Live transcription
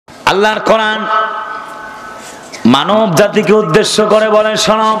আল্লাহর কোরআন মানব জাতিকে উদ্দেশ্য করে বলে,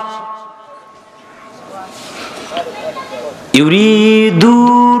 শোনো,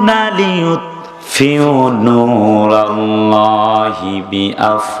 ইউরিদুনা লিয়ুতফিউ নূরাল্লাহি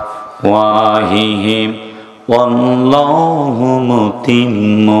বিআফওয়াহিহিম ওয়াল্লাহু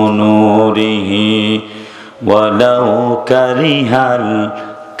মুতিম্মু নূরিহি ওয়ালাউ কারিহাল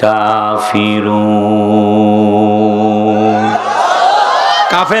কাফিরুন।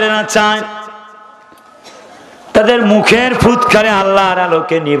 কাফেররা চায় তাদের মুখের ফুৎকারে আল্লাহর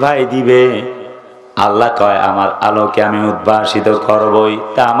আলোকে নিভাই দিবে। আল্লাহ কয়, আমার আলোকে আমি উদ্ভাসিত করবই।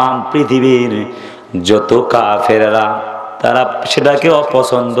 তামাম পৃথিবীর যত কাফেররা তারা সেটাকে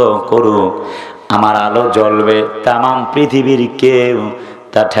অপছন্দ করুক, আমার আলো জ্বলবে। তামাম পৃথিবীর কেউ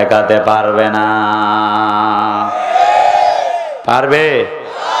তা ঠেকাতে পারবে না। পারবে?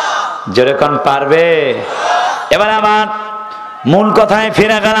 যেরকম পারবে। এবার আবার মূল কথায়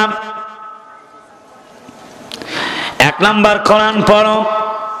ফিরে গেলাম। 1 নাম্বার কোরআন পড়ো,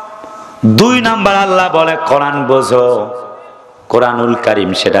 2 নাম্বার আল্লাহ বলে কোরআন বোঝো। কোরআনুল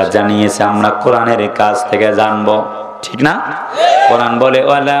কারীম সেটা জানিয়েছে, আমরা কোরআনের কাছ থেকে জানবো, ঠিক না? কোরআন বলে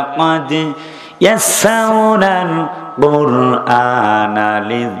ওয়ালাকাদ ইয়াসসাউনাল কুরআনা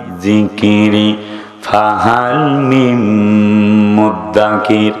লিযিকরি ফাহাল মিন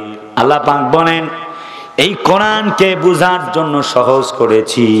মুদ্দাকির। আল্লাহ পাক বলেন, এই কোরআনকে বুঝার জন্য সহজ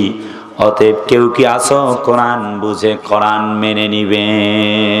করেছি, অতএব কেউ কি আসো কোরআন বুঝে কোরআন মেনে নিবে?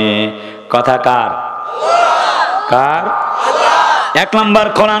 কথা কার? কার? 1 নাম্বার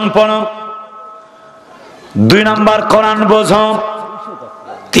কোরআন পড়ো, 2 নাম্বার কোরআন বোঝো,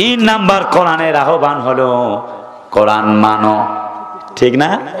 3 নাম্বার কোরআনের আহ্বান হলো কোরআন মানো, ঠিক না?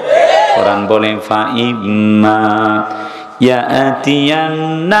 কোরআন বলে ফাইম্মা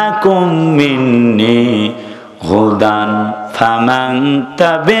ইয়াতিয়ান্নাকুম মিন্নি হুদান ফামান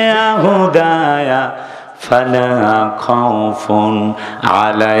তাবিআ হুদায়া ফালা খাউফুন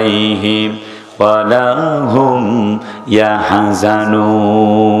আলাইহিম ওয়ালা হুম ইয়াহজানুন।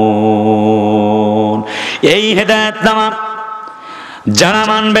 এই হেদায়েতনামা যারা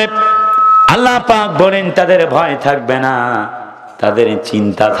মানবে, আল্লাহ পাক বলেন তাদের ভয় থাকবে না, তাদের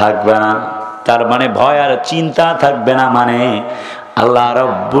চিন্তা থাকবে না। তার মানে ভয় আর চিন্তা থাকবে না, মানে আল্লাহ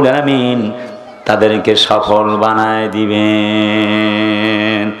রাব্বুল আলামিন তাদেরকে সফল বানায়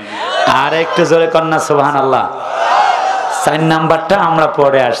দিবেন। আর একটু জোরে কন্যা সুবহানাল্লাহ। 4 নাম্বারটা আমরা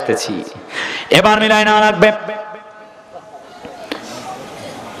পরে আসতেছি, এবার মিলাই না রাখবে।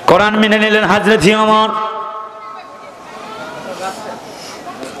 কোরআন মেনে নিলেন হযরত ওমর।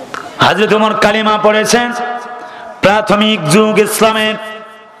 হযরত ওমর কালিমা পড়েছেন। প্রাথমিক যুগ ইসলামের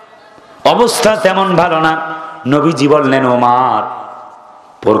অবস্থা তেমন ভালো না। নবীজি বললেন, ওমর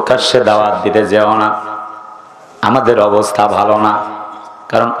প্রকাশ্যে দাওয়াত দিতে যেও না, আমাদের অবস্থা ভালো না।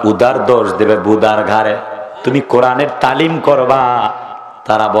 কারণ উদার দোষ দেবে বুদার ঘাড়ে। তুমি কোরআনের তালিম করবা,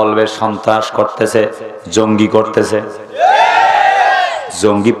 তারা বলবে সন্ত্রাস করতেছে, জঙ্গি করতেছে,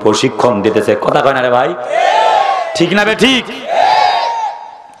 জঙ্গি প্রশিক্ষণ দিতেছে। কথা কয় না রে ভাই? ঠিক না বে ঠিক?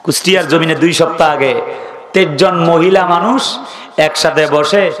 কুষ্টিয়ার জমিনে 2 সপ্তাহ আগে 23 জন মহিলা মানুষ একসাথে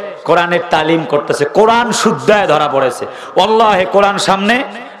বসে কোরআনের তালিম করতেছে। কোরআন শুদ্ধায় ধরা পড়েছে। আল্লাহে কোরআন সামনে,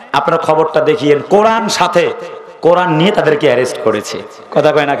 আপনারা খবরটা দেখিয়েন, কোরআন সাথে, কোরআন নিয়ে তাদেরকে অ্যারেস্ট করেছে। কথা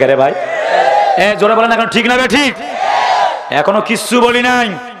কয় না কে রে ভাই? জোরে বলেন এখন, ঠিক না বে ঠিক? এখনো কিচ্ছু বলি নাই,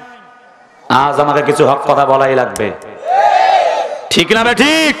 আজ আমাকে কিছু হক কথা বলাই লাগবে, ঠিক না বে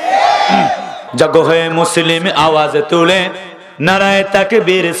ঠিক? যজ্ঞ হয়ে মুসলিম আওয়াজে তুলে নারায়ে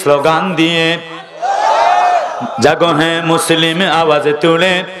তাকবীর স্লোগান দিয়ে, জাগো হে মুসলিম আওয়াজে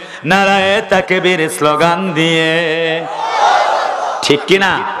তুলে নারায়ে তাকবীর স্লোগান দিয়ে, ঠিক কি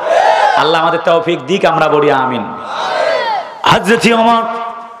না? আল্লাহ আমাদের তৌফিক দিক, আমরা বলি আমিন। হযরত ওমর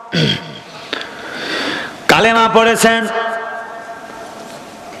কালেমা পড়েছেন।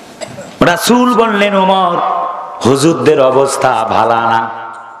 রাসূল বললেন, ওমর হুজুরদের অবস্থা ভালো না।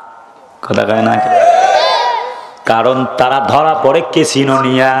 কথা কয় না? কারণ তারা ধরা পড়ে কেসিনো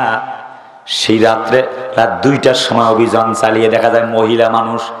নিয়া। সেই রাত্রে রাত 2টার সময় অভিযান চালিয়ে দেখা যায় মহিলা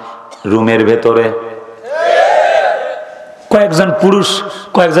মানুষ রুমের ভেতরে, কয়েকজন পুরুষ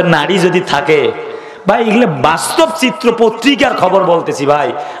কয়েকজন নারী যদি থাকে, ভাই এগুলো বাস্তব চিত্র, পত্রিকার খবর বলতেছি ভাই,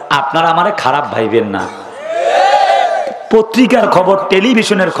 আপনারা আমারে খারাপ ভাইবেন না। পত্রিকার খবর,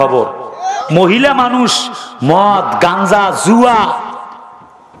 টেলিভিশনের খবর, মহিলা মানুষ মদ গাঞ্জা জুয়া,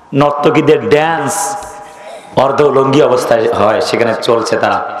 নর্তকীদের ড্যান্স অর্ধলঙ্গি অবস্থায় হয়, সেখানে চলছে।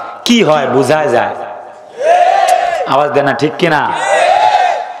 তারা কি হয় বোঝা যায়? আওয়াজ দেন না, ঠিক কিনা?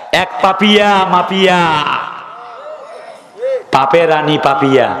 এক পাপিয়া মাপিয়া, পাপে রানী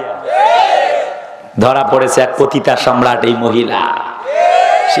পাপিয়া, ধরা পড়েছে এক পতিতা সম্রাট এই মহিলা।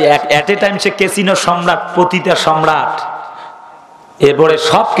 সে এট এ টাইম সে ক্যাসিনো সম্রাট, পতিতা সম্রাট, এরপরে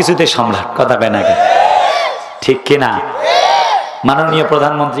সব কিছুতে সম্রাট। কথা কয় নাকি? ঠিক কিনা? মাননীয়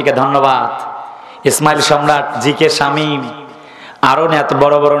প্রধানমন্ত্রীকে ধন্যবাদ। ইসমাইল সম্রাট, জি কে শামীম, আরো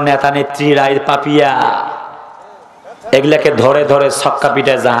বড় বড় নেতা নেত্রীরা, পাপিয়া, এগুলাকে ধরে ধরে ছক্কা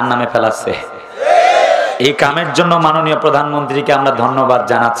পিটায় জাহান্নামে ফেলাচ্ছে। এই কামের জন্য মাননীয় প্রধানমন্ত্রীকে আমরা ধন্যবাদ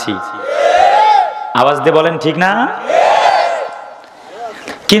জানাচ্ছি। আওয়াজ দিয়ে বলেন ঠিক না?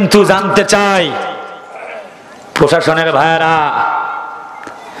 কিন্তু জানতে চাই প্রশাসনের ভাইয়েরা,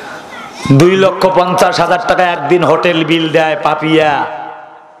 2,50,000 টাকা একদিন হোটেল বিল দেয় পাপিয়া।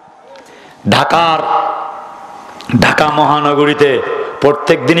 ঢাকা মহানগরীতে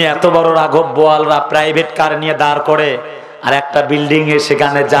প্রত্যেক দিনই এত বড় রাঘব বোয়ালরা প্রাইভেট কার নিয়ে দাঁড় করে আর একটা বিল্ডিং এ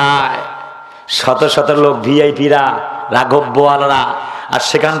সেখানে যায়, শত শত লোক, ভিআইপিরা, রাঘব বোয়ালরা, আর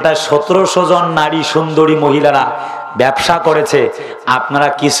সেখানটায় 1700 জন নারী সুন্দরী মহিলারা ব্যবসা করেছে। আপনারা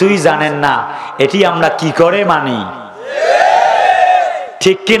কিছুই জানেন না, এটি আমরা কি করে মানি?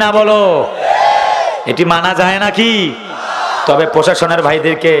 ঠিক কিনা বলো? এটি মানা যায় নাকি? তবে প্রশাসনের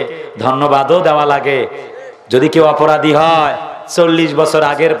ভাইদেরকে ধন্যবাদও দেওয়া লাগে। যদি কেউ অপরাধী হয়, 40 বছর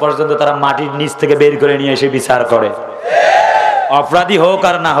আগের পর্যন্ত তারা মাটির নিচ থেকে বের করে নিয়ে এসে বিচার করে, অপরাধী হোক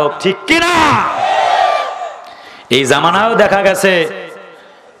আর না হোক। ঠিক কিনা? এই জামানাও দেখা গেছে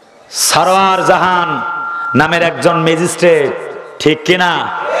সরওয়ার জাহান নামের একজন ম্যাজিস্ট্রেট, ঠিক কিনা?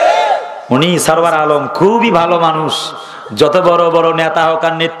 উনি সরওয়ার আলম, খুবই ভালো মানুষ। যত বড় বড় নেতা হোক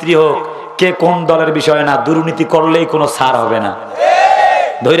আর নেত্রী হোক, কে কোন দলের বিষয় না, দুর্নীতি করলেই কোনো ছাড় হবে না।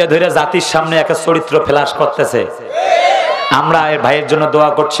 ধৈর্য ধৈর্য জাতির সামনে একটা চরিত্র ফ্লাশ করতেছে। আমরা এর ভাইয়ের জন্য দোয়া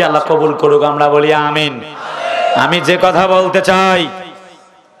করছি, আল্লাহ কবুল করুক। আমরা বলি আমিন। আমি যে কথা বলতে চাই,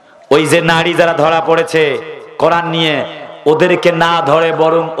 ওই যে নারী যারা ধরা পড়েছে কোরআন নিয়ে, ওদেরকে না ধরে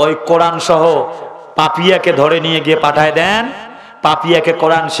বরং ওই কোরআন সহ পাপিয়াকে ধরে নিয়ে গিয়ে পাঠায় দেন, পাপিয়াকে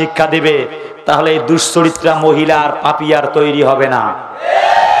কোরআন শিক্ষা দিবে। তাহলে এই দুশ্চরিত্রা মহিলা আর পাপিয়ার তৈরি হবে না।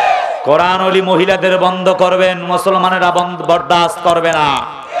 কোরআন ওলি মহিলাদের বন্ধ করবেন, মুসলমানেরা বরদাস্ত করবে না।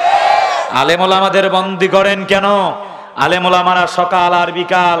 আলেম ওলামাদের বন্দী করেন কেন? আলেম ওলামারা সকাল আর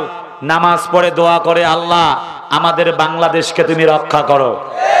বিকাল নামাজ পড়ে দোয়া করে, আল্লাহ আমাদের বাংলাদেশকে তুমি রক্ষা করো,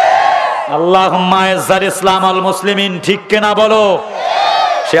 আল্লাহুম্মা ইজ্জার ইসলাম আল মুসলিমিন। ঠিক কিনা বলো?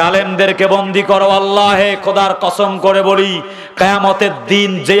 সে আলেমদেরকে বন্দী করো। আল্লাহে খোদার কসম করে বলি, কিয়ামতের দিন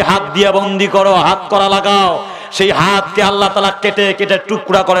যে হাত দিয়ে বন্দী করো, হাত করা লাগাও, সেই হাতকে আল্লাহ তাআলা কেটে কেটে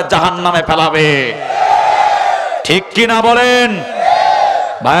টুকরা করে জাহান্নামে ফেলাবে। ঠিক কিনা বলেন?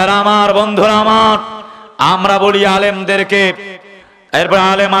 ভাইরা আমার, বন্ধুরা আমার, আমরা বলি আলেমদেরকে, এরপর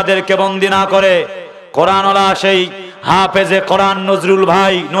আলেমাদেরকে বন্দী না করে কোরআনওয়ালা সেই হাফেজে কোরআন নজরুল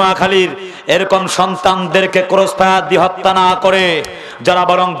ভাই নোয়াখালীর এরকম সন্তানদেরকে ক্রস ফায়ার দিয়ে হত্যা না করে, যারা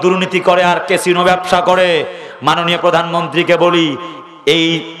বরং দুর্নীতি করে আর ক্যাসিনো ব্যবসা করে, মাননীয় প্রধানমন্ত্রীকে বলি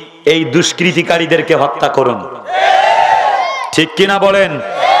এই দুষ্কৃতিকারীদেরকে হত্যা করুন। ঠিক কিনা বলেন?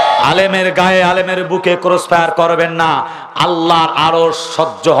 আলেমের গায়ে, আলেমের বুকে ক্রস ফায়ার করবেন না, আল্লাহর আরশ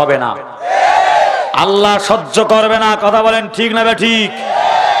সহ্য হবে না, আল্লাহ সহ্য করবে না। কথা বলেন ঠিক না ঠিক?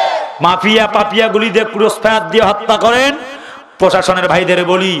 মাফিয়া পাপিয়া গুলি দিয়ে ক্রস ফায়ার দিয়ে হত্যা করেন। প্রশাসনের ভাইদের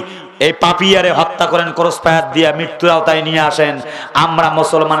বলি, এই পাপিয়ারে হত্যা করেন ক্রস ফায়ার দিয়ে, মৃত্যুর আওতায় নিয়ে আসেন। আমরা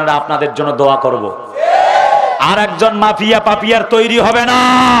মুসলমানেরা আপনাদের জন্য দোয়া করব। আর একজন মাফিয়া পাপিয়ার তৈরি হবে না।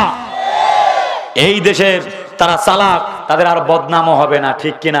 এই দেশে তারা চালাক, তাদের আর বদনামও হবে না।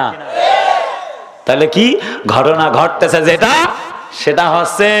 ঠিক কিনা? তাহলে কি ঘটনা ঘটতেছে যেটা, সেটা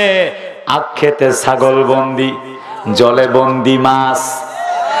হচ্ছে আক্ষেতে ছাগল বন্দি, জলে বন্দি মাছ।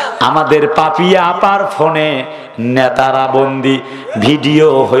 আমাদের পাপিয়া আপার ফোনে নেতারা বন্দি, ভিডিও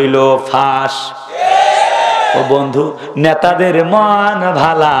হইল ফাঁস। ও বন্ধু, নেতাদের মন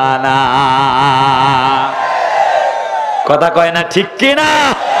ভালা না, কথা কয় না? ঠিক কিনা?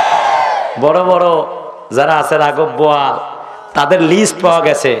 বড় বড় যারা আছে রাঘব বোয়াল, তাদের লিস্ট পাওয়া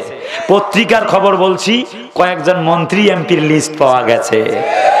গেছে। পত্রিকার খবর বলছি, কয়েকজন মন্ত্রী এমপির লিস্ট পাওয়া গেছে।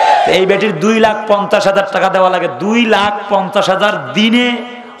 এই বেটির 2,50,000 টাকা দেওয়া লাগে। 2,50,000 দিনে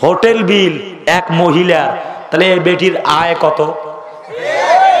হোটেল বিল এক মহিলা। তাহলে এই বেটির আয় কত?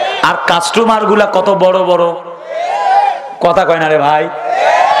 আর কাস্টমার গুলা কত বড় বড়, কথা কয় না রে ভাই?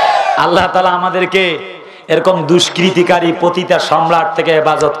 আল্লাহ তাআলা আমাদেরকে এরকম দুষ্কৃতিকারী পতিতা সম্রাট থেকে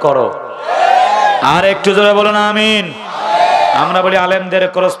হেফাজত করো। আর একটু জোরে বলো না আমিন। আমরা বলি আলেমদের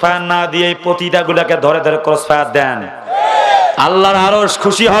ক্রস ফায়ার না দিয়ে এই পতিতা গুলাকে ধরে ধরে ক্রস ফায়ার দেন, আল্লাহর আরশ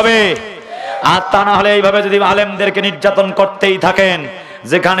খুশি হবে। আর তা না হলে এইভাবে যদি আলেমদেরকে নির্যাতন করতেই থাকেন,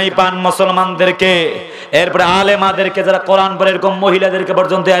 যেখানেই পান মুসলমানদেরকে, এরপরে আলেমাদেরকে যারা কোরআন পড়ে এরকম মহিলাদেরকে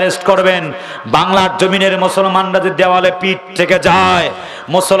পর্যন্ত অ্যারেস্ট করবেন। বাংলার জমিনের মুসলমানরা যদি দেওয়ালে পিঠ থেকে যায়,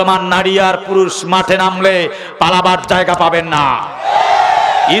 মুসলমান নারী আর পুরুষ মাঠে নামলে পালাবার জায়গা পাবেন না।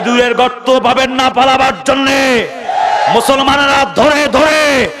 ইঁদুরের গর্ত পাবেন না পালাবার জন্যে। মুসলমানেরা ধরে ধরে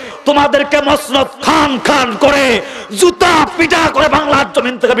তোমাদেরকে মসনদ খান খান করে জুতা পিটা করে বাংলার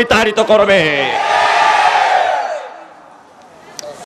জমিন থেকে বিতাড়িত করবে।